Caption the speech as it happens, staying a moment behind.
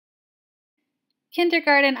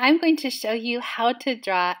Kindergarten, I'm going to show you how to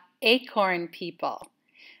draw acorn people.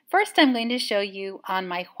 First, I'm going to show you on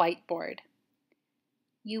my whiteboard.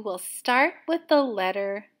 You will start with the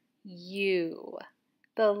letter U,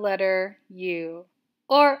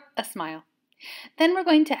 or a smile. Then we're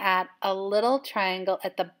going to add a little triangle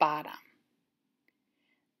at the bottom.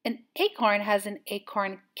 An acorn has an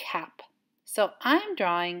acorn cap, so I'm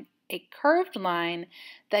drawing a curved line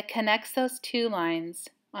that connects those two lines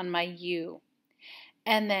on my U.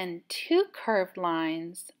 And then two curved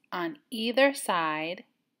lines on either side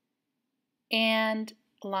and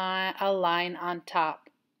a line on top.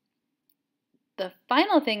 The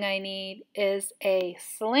final thing I need is a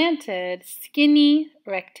slanted, skinny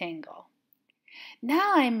rectangle.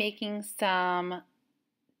 Now I'm making some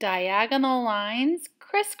diagonal lines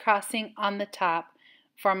crisscrossing on the top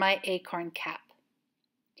for my acorn cap.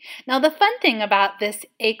 Now the fun thing about this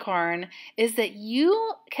acorn is that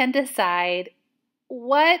you can decide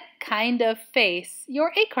what kind of face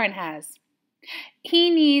your acorn has. He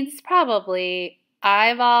needs probably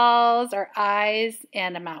eyeballs or eyes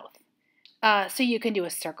and a mouth. So you can do a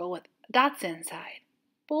circle with dots inside.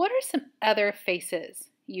 But what are some other faces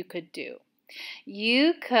you could do?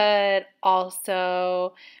 You could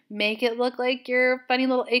also make it look like your funny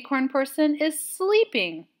little acorn person is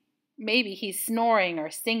sleeping. Maybe he's snoring or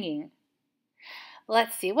singing.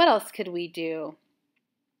 Let's see, what else could we do?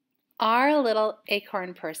 Our little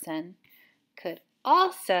acorn person could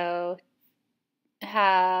also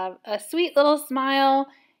have a sweet little smile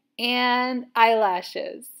and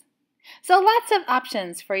eyelashes. So lots of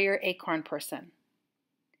options for your acorn person.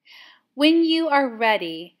 When you are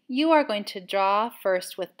ready, you are going to draw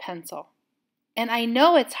first with pencil. And I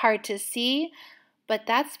know it's hard to see, but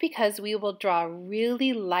that's because we will draw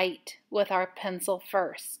really light with our pencil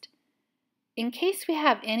first. In case we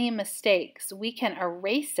have any mistakes, we can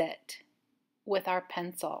erase it with our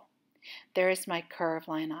pencil. There's my curved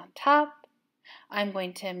line on top. I'm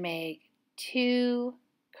going to make two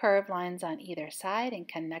curved lines on either side and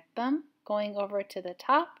connect them going over to the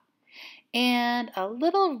top, and a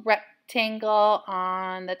little rectangle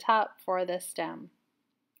on the top for the stem.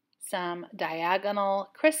 Some diagonal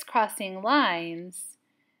crisscrossing lines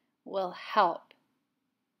will help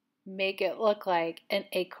make it look like an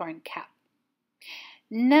acorn cap.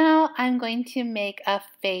 Now I'm going to make a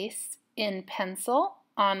face in pencil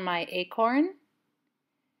on my acorn.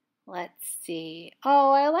 Let's see.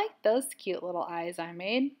 Oh, I like those cute little eyes I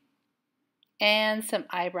made. And some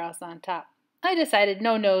eyebrows on top. I decided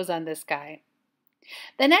no nose on this guy.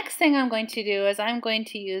 The next thing I'm going to do is I'm going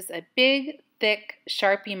to use a big, thick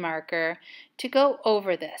Sharpie marker to go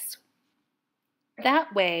over this.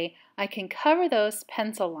 That way I can cover those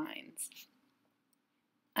pencil lines.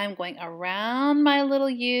 I'm going around my little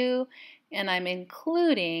U and I'm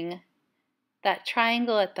including that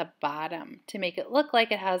triangle at the bottom to make it look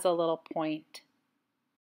like it has a little point.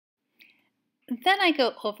 Then I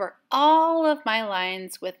go over all of my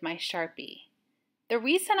lines with my Sharpie. The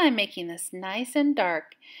reason I'm making this nice and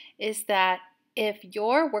dark is that if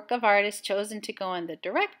your work of art is chosen to go in the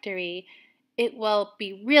directory, it will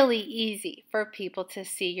be really easy for people to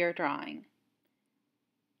see your drawing.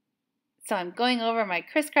 So I'm going over my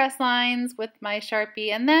crisscross lines with my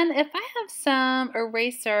Sharpie, and then if I have some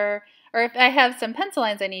eraser, or if I have some pencil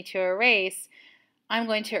lines I need to erase, I'm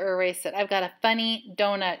going to erase it. I've got a funny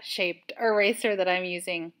donut-shaped eraser that I'm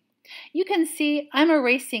using. You can see I'm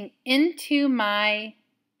erasing into my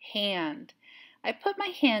hand. I put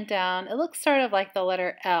my hand down. It looks sort of like the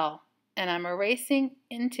letter L, and I'm erasing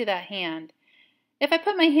into that hand. If I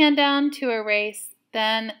put my hand down to erase,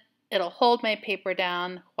 then it'll hold my paper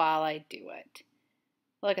down while I do it.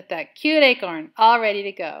 Look at that cute acorn, all ready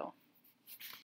to go.